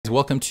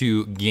welcome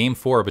to Game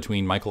 4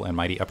 between Michael and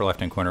Mighty. Upper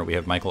left-hand corner, we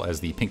have Michael as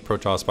the pink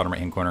Protoss. Bottom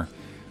right-hand corner,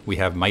 we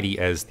have Mighty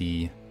as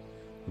the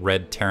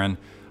red Terran.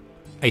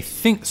 I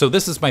think, so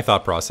this is my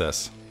thought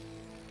process.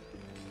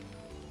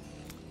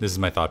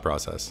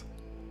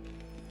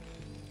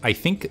 I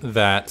think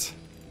that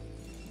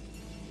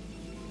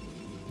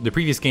the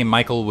previous game,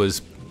 Michael was,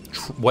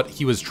 what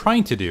he was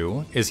trying to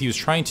do is he was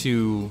trying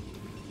to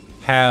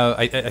have,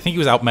 I think he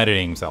was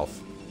out-meditating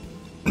himself.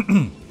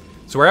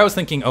 So where I was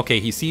thinking, okay,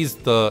 he sees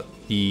the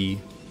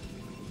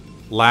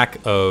lack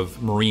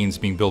of Marines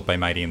being built by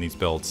Mighty in these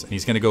builds, and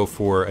he's going to go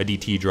for a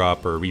DT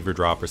drop or a Reaver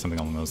drop or something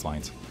along those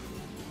lines.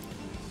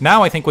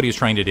 Now I think what he was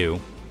trying to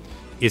do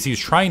is he was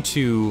trying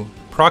to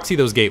proxy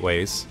those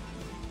gateways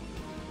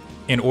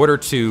in order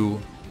to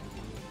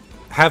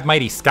have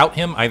Mighty scout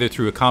him either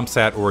through a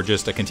ComSat or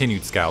just a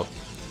continued scout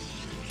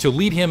to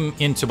lead him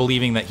into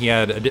believing that he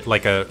had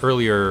like a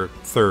earlier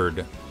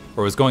third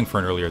or was going for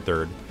an earlier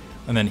third,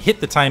 and then hit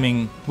the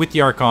timing with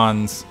the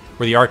Archons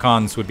where the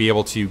Archons would be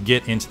able to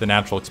get into the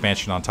natural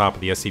expansion on top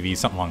of the SCV,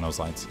 something along those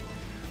lines.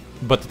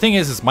 But the thing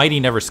is Mighty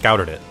never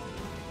scouted it.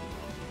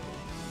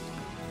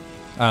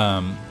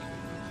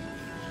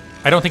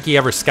 I don't think he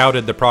ever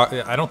scouted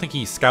I don't think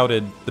he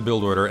scouted the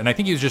build order, and I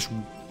think he was just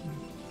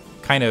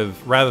kind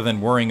of, rather than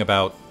worrying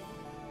about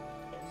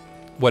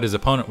what his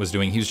opponent was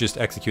doing, he was just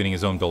executing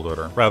his own build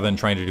order rather than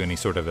trying to do any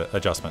sort of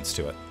adjustments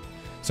to it.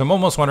 So I'm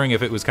almost wondering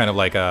if it was kind of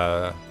like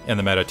in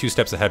the meta, 2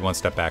 steps ahead, 1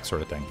 step back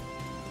sort of thing.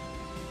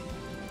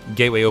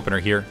 Gateway opener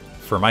here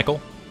for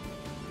Michael.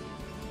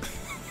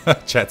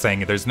 Chat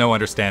saying there's no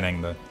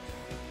understanding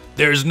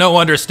there's no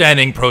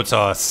understanding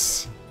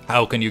Protoss.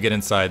 How can you get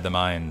inside the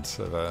mind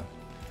of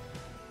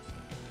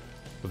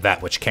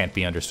that which can't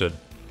be understood?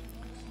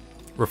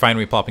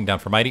 Refinery plopping down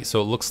for Mighty, so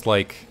it looks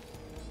like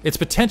it's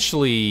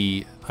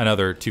potentially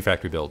another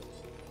 2-factory build.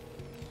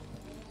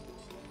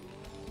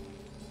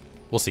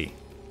 We'll see.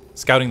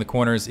 Scouting the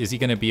corners, is he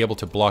going to be able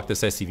to block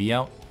this SCV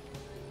out?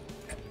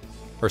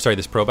 Or sorry,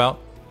 this probe out?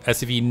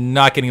 SCV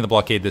not getting the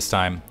blockade this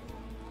time.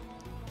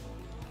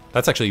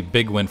 That's actually a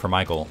big win for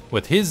Michael.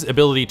 With his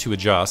ability to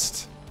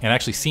adjust and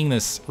actually seeing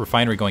this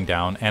refinery going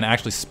down and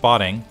actually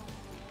spotting,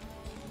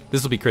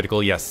 this will be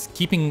critical, yes.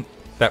 Keeping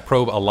that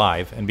probe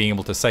alive and being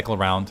able to cycle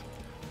around.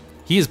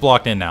 He is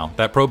blocked in now.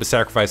 That probe has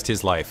sacrificed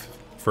his life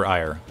for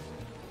ire.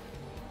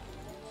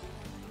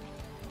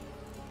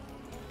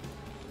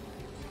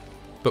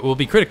 But what will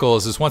be critical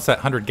is once that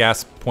 100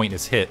 gas point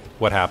is hit,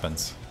 what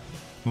happens?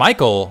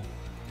 Michael,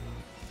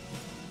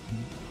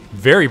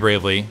 very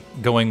bravely,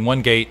 going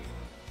 1 gate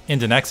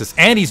into Nexus,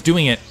 and he's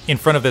doing it in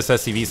front of this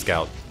SCV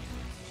scout.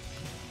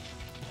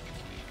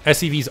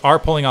 SCVs are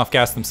pulling off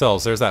gas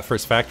themselves. There's that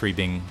first factory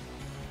being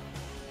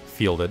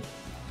fielded.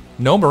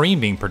 No Marine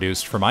being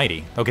produced for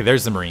Mighty. Okay,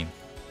 there's the Marine.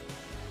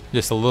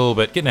 Just a little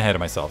bit, getting ahead of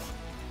myself.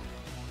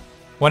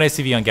 1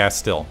 SCV on gas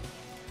still.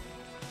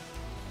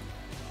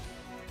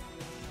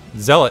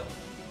 Zealot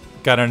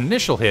got an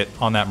initial hit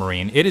on that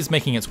Marine. It is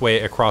making its way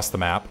across the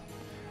map.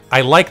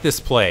 I like this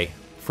play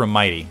from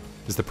Mighty.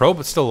 Is the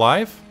probe still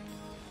alive?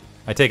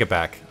 I take it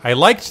back. I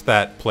liked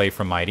that play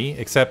from Mighty,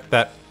 except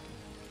that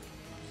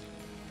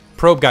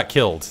probe got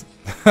killed.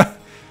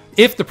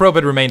 If the probe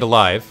had remained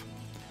alive,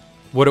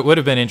 what it would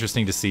have been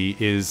interesting to see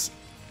is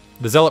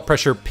the Zealot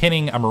pressure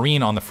pinning a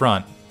Marine on the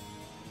front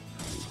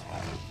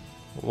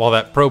while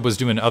that probe was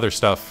doing other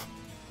stuff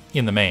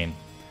in the main.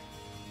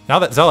 Now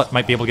that Zealot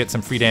might be able to get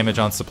some free damage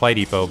on Supply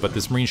Depot, but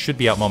this Marine should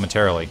be out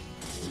momentarily.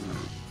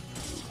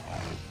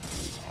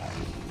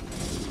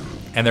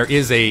 And there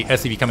is a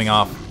SCV coming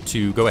off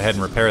to go ahead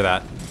and repair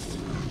that.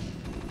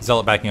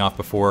 Zealot backing off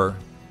before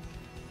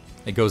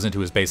it goes into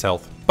his base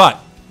health. But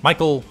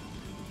Michael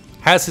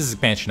has his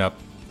expansion up.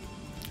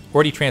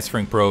 Already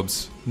transferring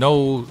probes.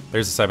 No,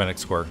 there's a cybernetic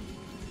score.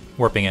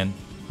 Warping in.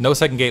 No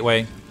second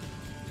gateway.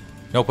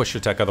 No push to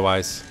tech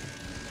otherwise.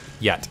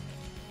 Yet.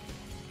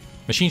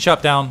 Machine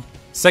shop down.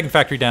 Second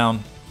factory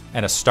down.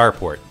 And a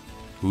starport.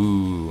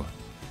 Ooh.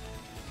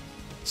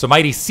 So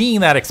Mighty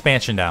seeing that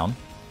expansion down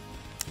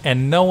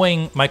and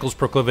knowing Michael's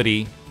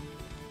proclivity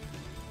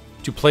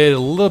to play it a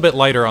little bit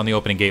lighter on the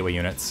opening gateway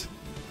units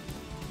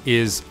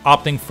is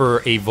opting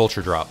for a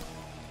vulture drop.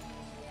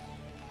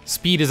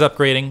 Speed is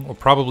upgrading. We'll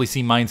probably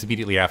see mines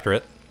immediately after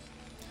it.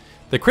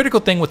 The critical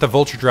thing with the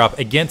vulture drop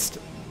against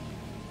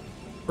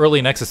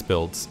early Nexus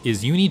builds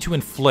is you need to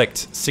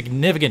inflict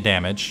significant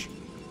damage,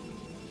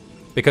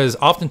 because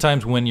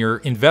oftentimes when you're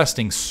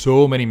investing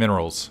so many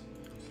minerals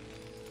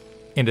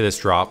into this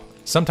drop,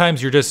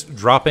 sometimes you're just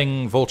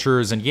dropping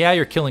vultures, and yeah,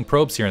 you're killing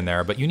probes here and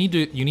there, but you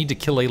need to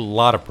kill a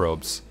lot of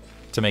probes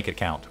to make it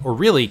count. Or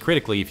really,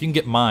 critically, if you can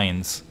get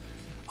mines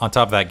on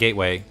top of that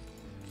gateway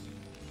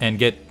and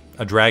get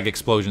a drag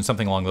explosion,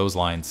 something along those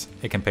lines,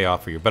 it can pay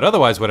off for you. But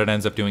otherwise, what it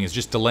ends up doing is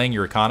just delaying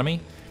your economy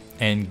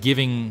and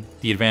giving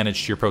the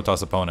advantage to your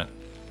Protoss opponent.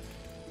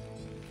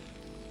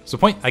 So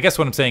I guess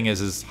what I'm saying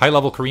is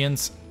high-level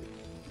Koreans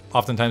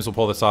oftentimes will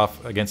pull this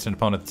off against an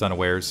opponent that's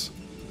unawares.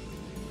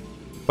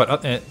 But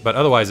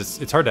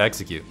otherwise, it's hard to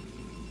execute.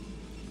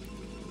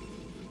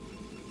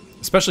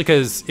 Especially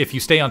because if you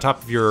stay on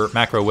top of your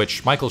macro,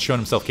 which Michael's shown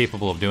himself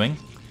capable of doing,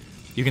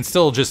 you can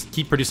still just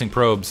keep producing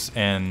probes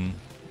and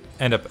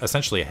end up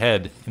essentially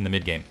ahead in the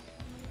mid game.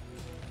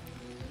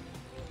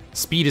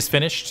 Speed is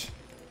finished.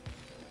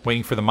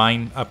 Waiting for the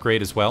mine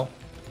upgrade as well.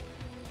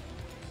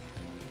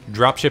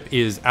 Dropship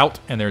is out,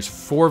 and there's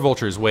 4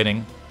 vultures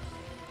waiting.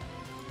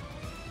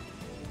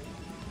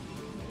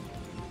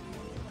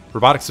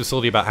 Robotics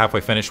facility about halfway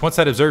finished. Once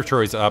that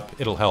observatory's up,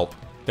 it'll help.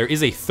 There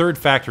is a 3rd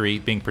factory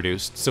being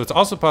produced, so it's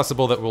also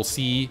possible that we'll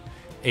see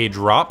a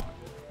drop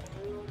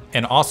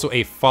and also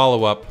a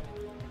follow-up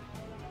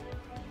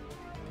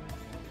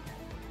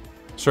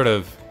sort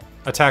of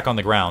attack on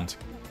the ground.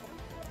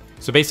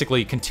 So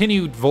basically,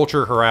 continued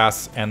vulture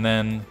harass, and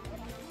then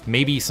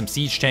maybe some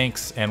siege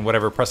tanks and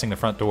whatever pressing the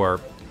front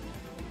door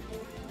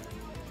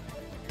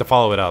to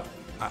follow it up.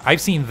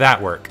 I've seen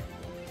that work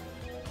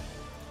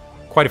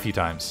quite a few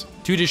times.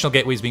 2 additional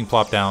gateways being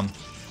plopped down.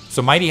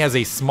 So Mighty has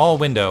a small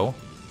window.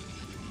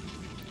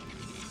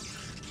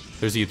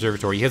 There's the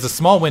observatory. He has a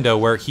small window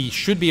where he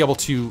should be able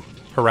to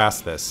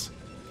harass this.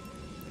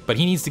 But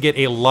he needs to get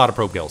a lot of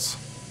probe kills.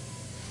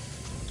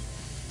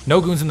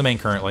 No goons in the main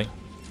currently.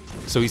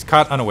 So he's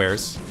caught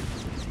unawares.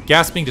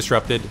 Gas being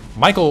disrupted.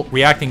 Michael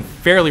reacting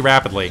fairly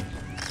rapidly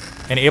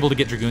and able to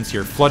get Dragoons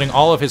here, flooding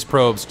all of his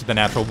probes to the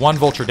natural. 1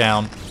 vulture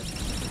down.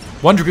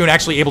 1 Dragoon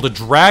actually able to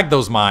drag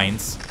those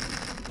mines.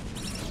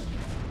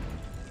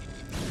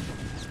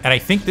 And I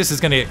think this is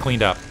going to get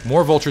cleaned up.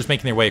 More vultures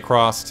making their way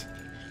across.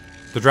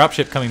 The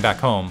dropship coming back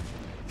home.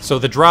 So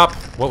the drop,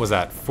 what was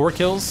that? 4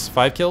 kills?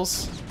 5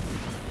 kills?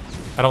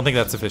 I don't think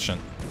that's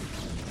sufficient.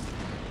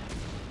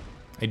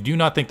 I do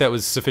not think that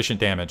was sufficient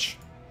damage.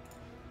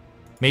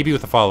 Maybe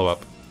with a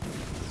follow-up.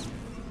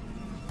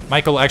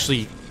 Michael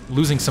actually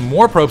losing some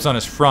more probes on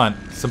his front.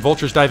 Some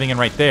vultures diving in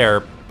right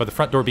there, but the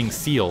front door being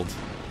sealed.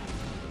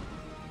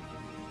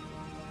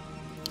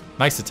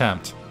 Nice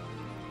attempt.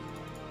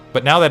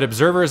 But now that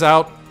Observer is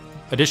out,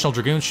 additional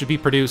Dragoons should be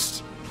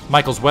produced.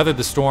 Michael's weathered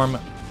the storm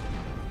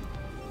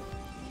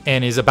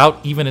and is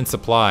about even in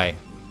supply,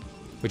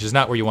 which is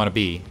not where you want to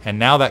be. And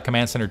now that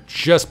command center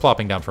just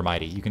plopping down for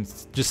Mighty. You can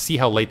just see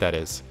how late that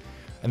is.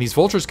 And these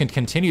vultures can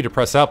continue to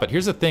press out, but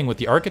here's the thing with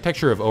the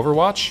architecture of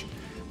Overwatch,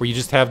 where you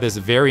just have this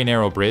very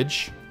narrow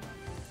bridge.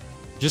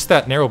 Just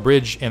that narrow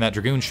bridge and that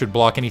Dragoon should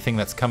block anything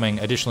that's coming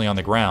additionally on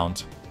the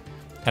ground.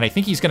 And I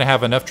think he's going to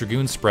have enough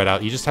Dragoons spread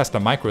out. He just has to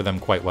micro them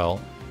quite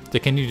well to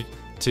continue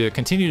to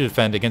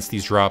defend against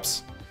these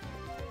drops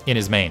in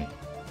his main.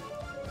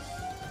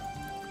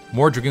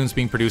 More Dragoons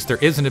being produced. There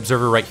is an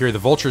Observer right here. The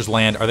vultures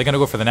land. Are they going to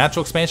go for the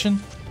natural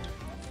expansion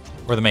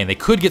or the main? They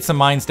could get some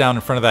mines down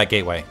in front of that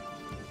gateway.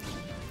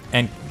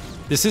 And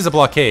this is a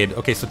blockade.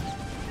 Okay, so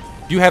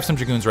you have some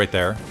Dragoons right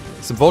there.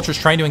 Some vultures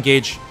trying to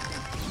engage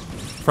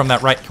from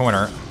that right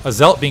corner. A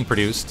Zealot being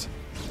produced.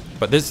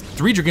 But there's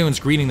 3 Dragoons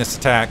greeting this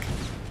attack.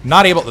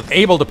 Not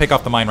able to pick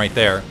off the mine right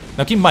there.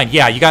 Now keep in mind,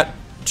 yeah, you got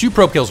 2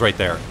 probe kills right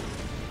there.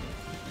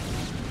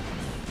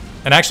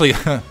 And actually,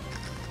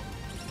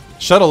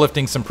 shuttle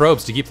lifting some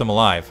probes to keep them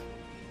alive.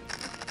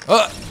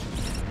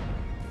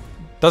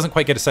 Doesn't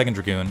quite get a second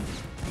Dragoon.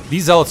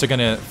 These Zealots are going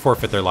to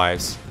forfeit their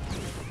lives.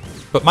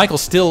 But Michael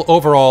still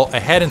overall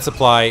ahead in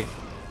supply,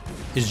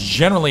 is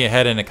generally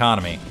ahead in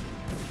economy.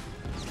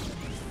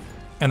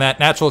 And that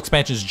natural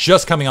expansion is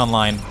just coming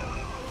online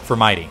for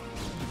Mighty.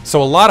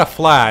 So a lot of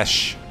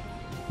flash,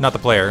 not the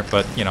player,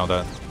 but you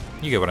know,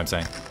 you get what I'm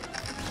saying.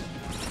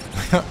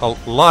 A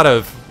lot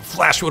of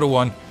flash would have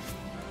won.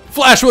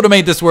 Flash would have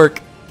made this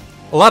work.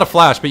 A lot of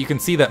flash, but you can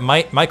see that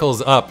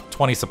Michael's up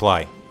 20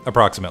 supply,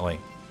 approximately.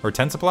 Or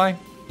 10 supply?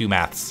 Do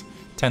maths.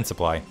 10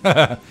 supply.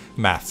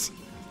 Maths.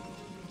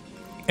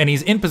 And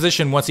he's in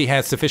position once he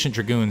has sufficient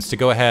Dragoons to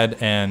go ahead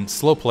and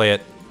slow play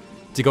it,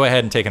 to go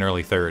ahead and take an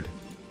early 3rd.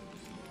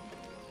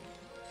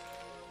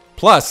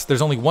 Plus,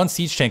 there's only 1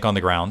 siege tank on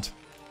the ground.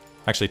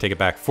 Actually, take it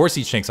back. 4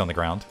 siege tanks on the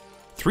ground.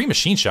 3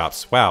 machine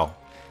shops. Wow.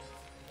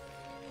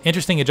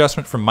 Interesting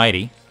adjustment from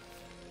Mighty.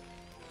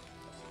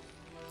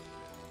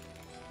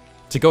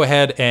 To go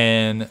ahead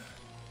and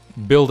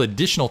build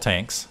additional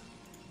tanks.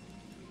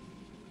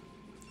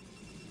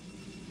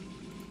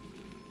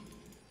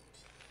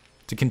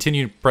 To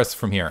continue to press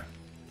from here.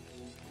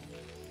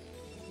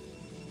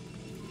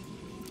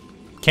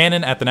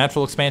 Cannon at the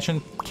natural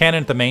expansion.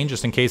 Cannon at the main,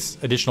 just in case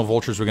additional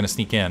vultures were going to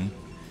sneak in.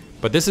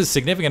 But this is a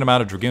significant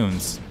amount of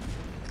Dragoons.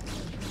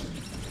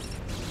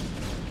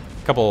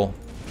 A couple,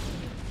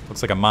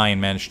 looks like a mine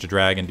managed to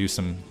drag and do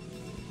some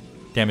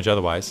damage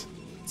otherwise.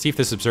 See if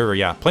this Observer,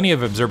 yeah, plenty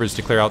of Observers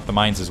to clear out the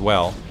mines as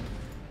well.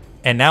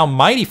 And now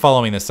Mighty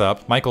following this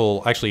up.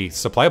 Michael actually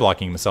supply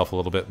blocking himself a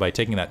little bit by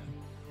taking that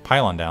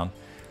pylon down.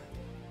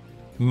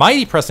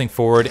 Mighty pressing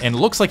forward, and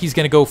looks like he's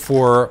going to go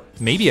for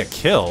maybe a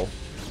kill,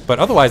 but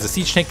otherwise a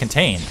siege tank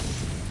contained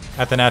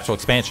at the natural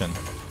expansion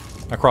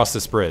across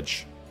this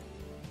bridge.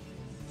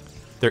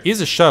 There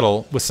is a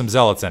shuttle with some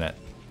Zealots in it,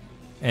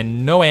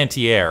 and no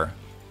anti-air.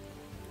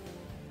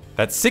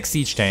 That's 6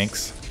 siege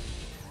tanks.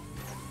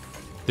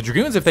 The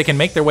Dragoons, if they can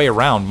make their way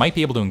around, might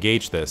be able to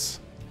engage this.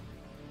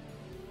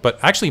 But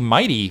actually,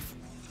 Mighty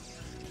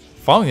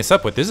Following this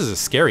up with, this is a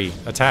scary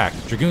attack.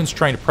 Dragoons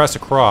trying to press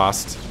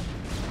across.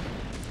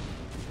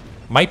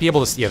 Might be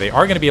able to, yeah, they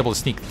are going to be able to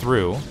sneak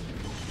through.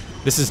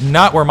 This is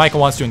not where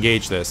Michael wants to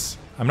engage this.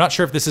 I'm not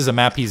sure if this is a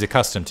map he's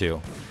accustomed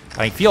to.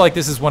 I feel like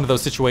this is one of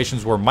those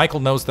situations where Michael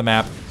knows the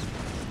map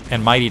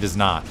and Mighty does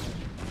not.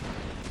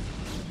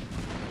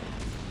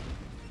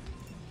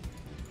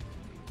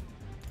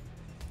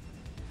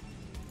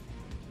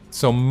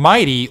 So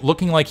Mighty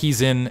looking like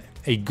he's in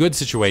a good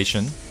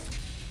situation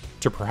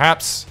to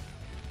perhaps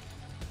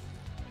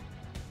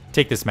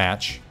take this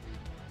match.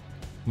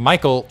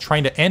 Michael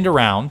trying to end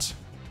around.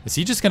 Is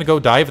he just going to go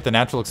dive at the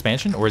natural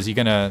expansion, or is he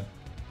going to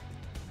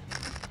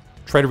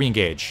try to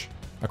re-engage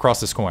across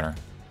this corner?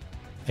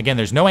 Again,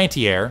 there's no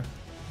anti-air.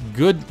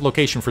 Good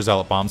location for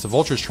Zealot Bombs. The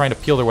Vultures trying to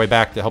peel their way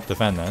back to help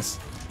defend this.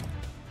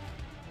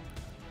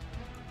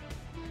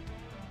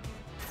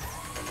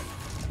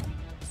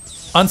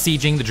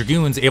 Unsieging, the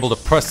Dragoons able to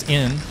press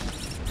in.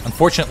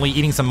 Unfortunately,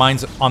 eating some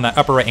mines on that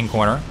upper right-hand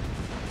corner.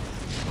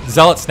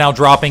 Zealots now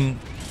dropping,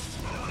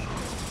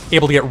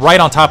 able to get right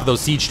on top of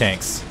those siege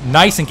tanks.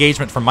 Nice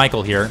engagement from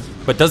Michael here,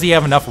 but does he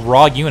have enough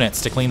raw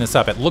units to clean this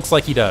up? It looks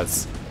like he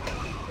does.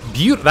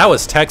 That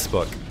was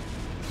textbook.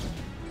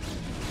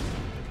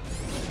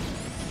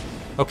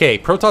 Okay,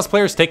 Protoss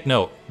players, take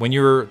note. When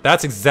you're,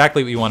 that's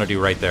exactly what you want to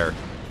do right there.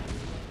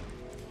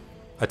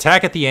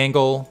 Attack at the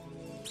angle.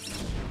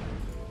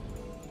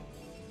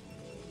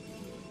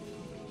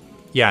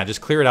 Yeah,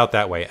 just clear it out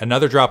that way.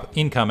 Another drop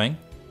incoming.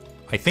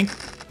 I think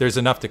there's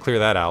enough to clear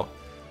that out.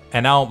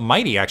 And now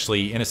Mighty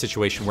actually in a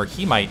situation where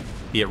he might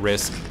be at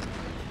risk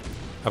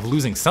of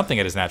losing something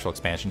at his natural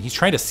expansion. He's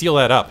trying to seal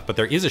that up, but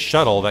there is a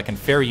shuttle that can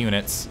ferry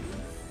units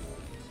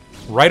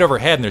right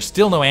overhead, and there's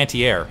still no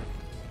anti-air.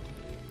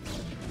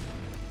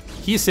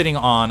 He's sitting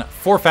on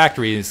 4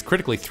 factories,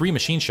 critically 3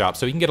 machine shops,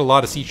 so he can get a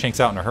lot of siege tanks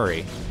out in a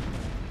hurry.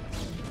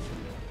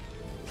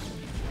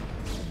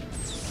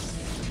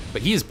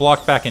 But he is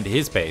blocked back into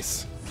his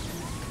base.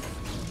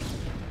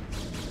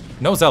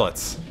 No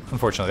zealots,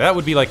 unfortunately. That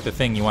would be like the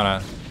thing you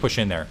want to push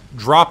in there.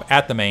 Drop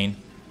at the main.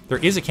 There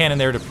is a cannon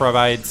there to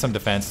provide some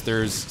defense.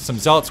 There's some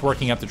zealots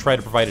working up to try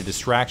to provide a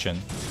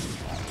distraction.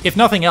 If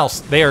nothing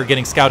else, they are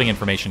getting scouting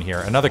information here.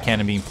 Another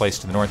cannon being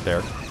placed to the north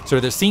there. So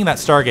they're seeing that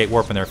Stargate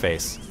warp in their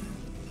face.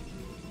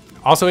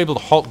 Also able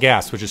to halt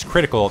gas, which is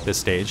critical at this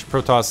stage.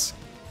 Protoss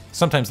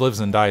sometimes lives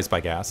and dies by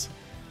gas.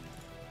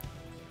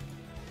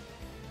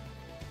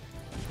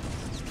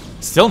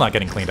 Still not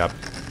getting cleaned up.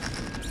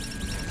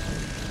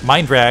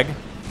 Mine drag.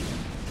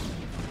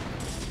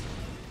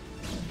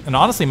 And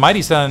honestly,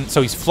 Mighty's done...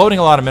 So he's floating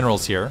a lot of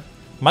minerals here.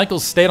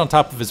 Michael's stayed on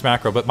top of his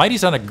macro, but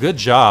Mighty's done a good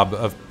job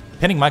of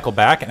pinning Michael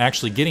back and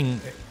actually getting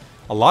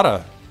a lot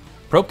of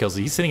probe kills.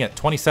 He's sitting at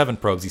 27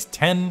 probes. He's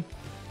 10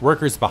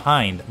 workers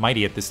behind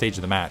Mighty at this stage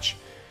of the match.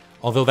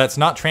 Although that's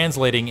not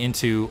translating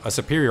into a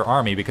superior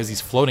army because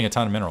he's floating a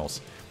ton of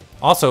minerals.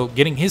 Also,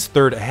 getting his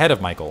third ahead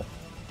of Michael.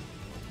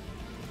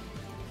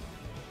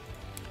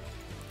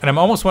 And I'm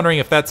almost wondering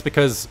if that's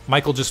because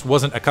Michael just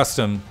wasn't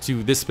accustomed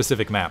to this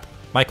specific map.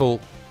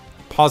 Michael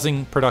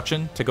pausing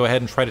production to go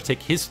ahead and try to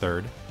take his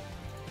third.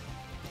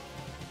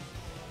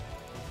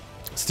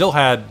 Still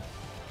had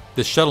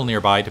this shuttle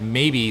nearby to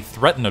maybe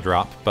threaten a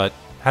drop, but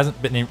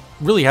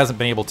really hasn't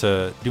been able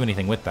to do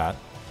anything with that.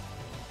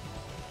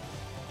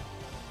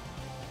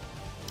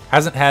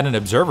 Hasn't had an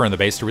observer in the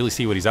base to really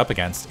see what he's up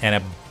against, and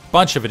a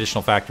bunch of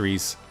additional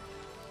factories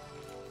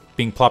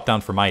being plopped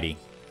down for Mighty.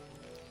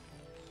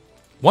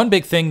 One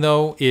big thing,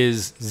 though,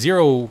 is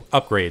 0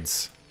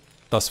 upgrades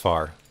thus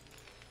far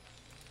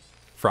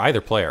for either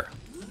player.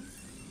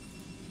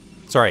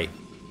 Sorry.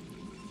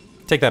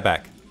 Take that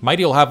back.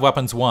 Mighty will have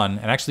weapons 1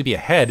 and actually be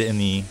ahead in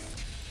the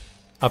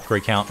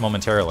upgrade count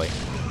momentarily.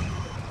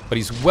 But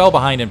he's well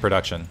behind in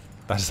production.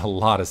 That is a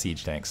lot of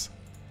siege tanks.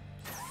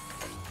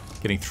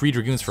 Getting 3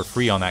 Dragoons for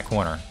free on that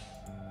corner.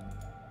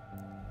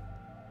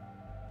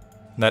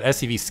 And that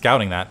SCV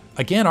scouting that.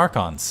 Again,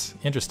 Archons.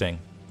 Interesting.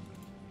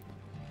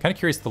 Kind of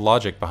curious the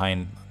logic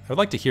behind... I would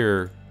like to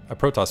hear a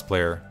Protoss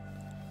player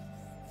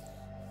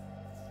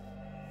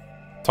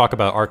talk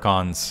about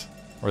Archons,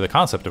 or the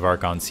concept of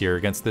Archons here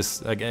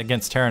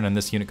against Terran and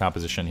this unit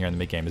composition here in the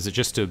mid-game. Is it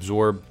just to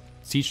absorb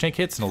siege tank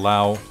hits and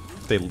allow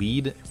they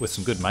lead with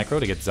some good micro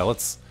to get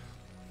Zealots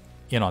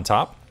in on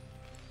top?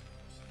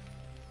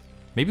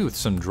 Maybe with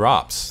some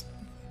drops,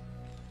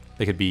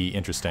 they could be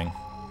interesting.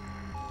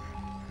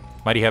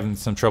 Mighty having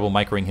some trouble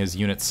microing his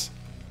units.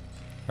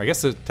 I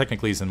guess it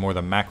technically is in more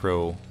the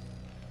macro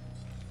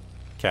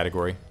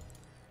category.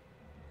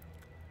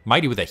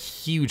 Mighty with a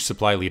huge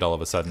supply lead all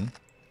of a sudden.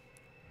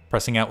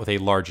 Pressing out with a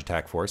large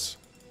attack force.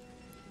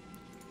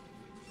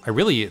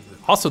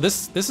 Also,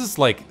 this is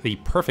like the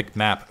perfect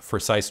map for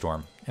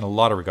Psystorm in a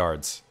lot of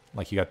regards.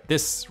 Like, you got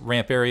this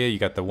ramp area, you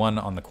got the one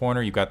on the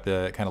corner, you got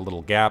the kind of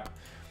little gap.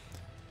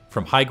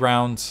 From high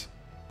ground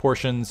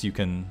portions, you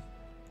can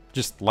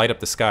just light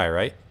up the sky,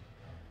 right?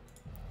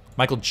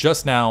 Michael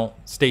just now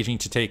staging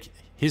to take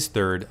his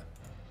third.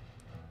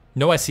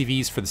 No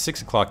SCVs for the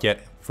 6 o'clock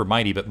yet for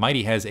Mighty, but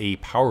Mighty has a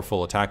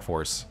powerful attack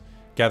force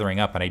gathering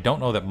up, and I don't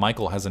know that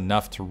Michael has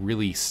enough to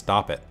really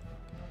stop it.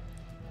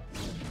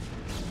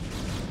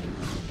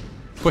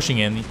 Pushing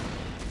in.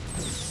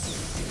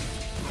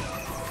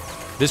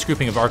 This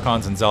grouping of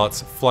Archons and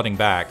Zealots flooding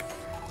back.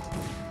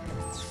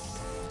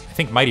 I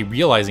think Mighty,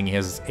 realizing he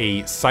has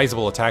a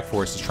sizable attack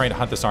force, is trying to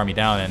hunt this army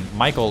down, and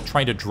Michael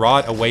trying to draw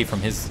it away from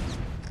his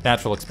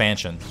natural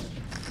expansion.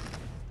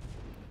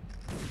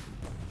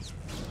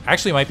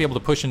 Actually might be able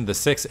to push into the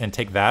 6 and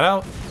take that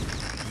out,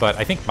 but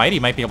I think Mighty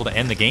might be able to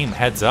end the game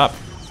heads up,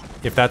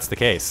 if that's the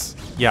case.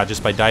 Yeah,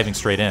 just by diving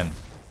straight in.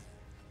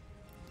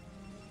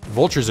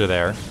 Vultures are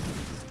there.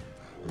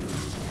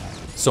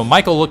 So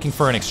Michael looking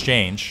for an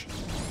exchange.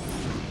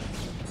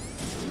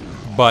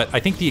 But I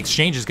think the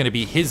exchange is going to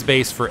be his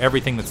base for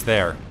everything that's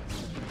there.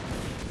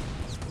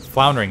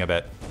 Floundering a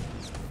bit.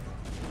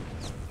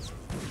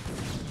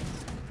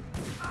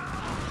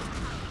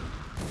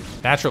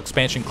 Natural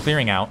expansion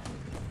clearing out.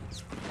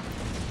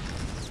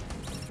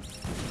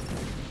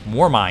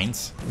 More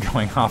mines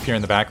going off here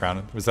in the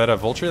background. Was that a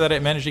vulture that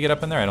it managed to get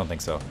up in there? I don't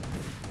think so.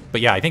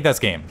 But yeah, I think that's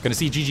game. Gonna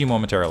see GG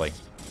momentarily.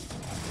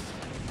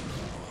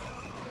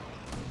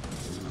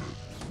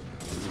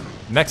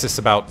 Nexus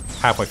about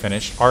halfway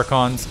finished.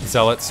 Archons,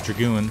 Zealots,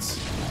 Dragoons.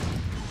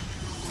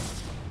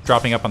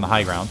 Dropping up on the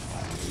high ground.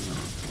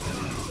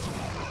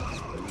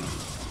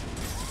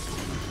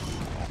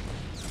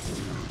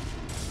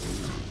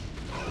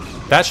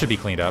 That should be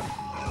cleaned up.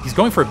 He's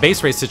going for a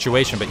base race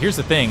situation, but here's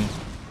the thing.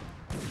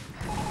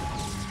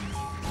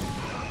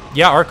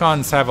 Yeah,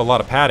 Archons have a lot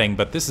of padding,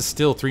 but this is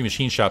still 3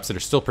 machine shops that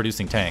are still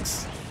producing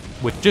tanks.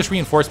 With just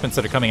reinforcements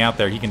that are coming out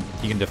there, he can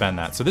defend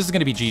that. So this is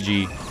going to be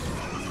GG.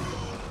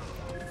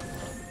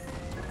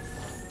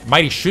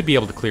 Mighty should be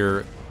able to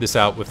clear this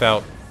out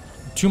without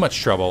too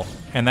much trouble,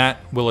 and that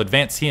will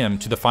advance him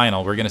to the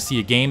final. We're going to see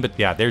a game, but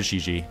yeah, there's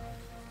GG.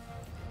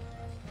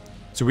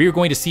 So we are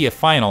going to see a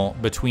final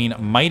between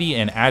Mighty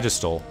and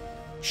Agistal.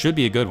 Should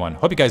be a good one.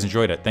 Hope you guys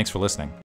enjoyed it. Thanks for listening.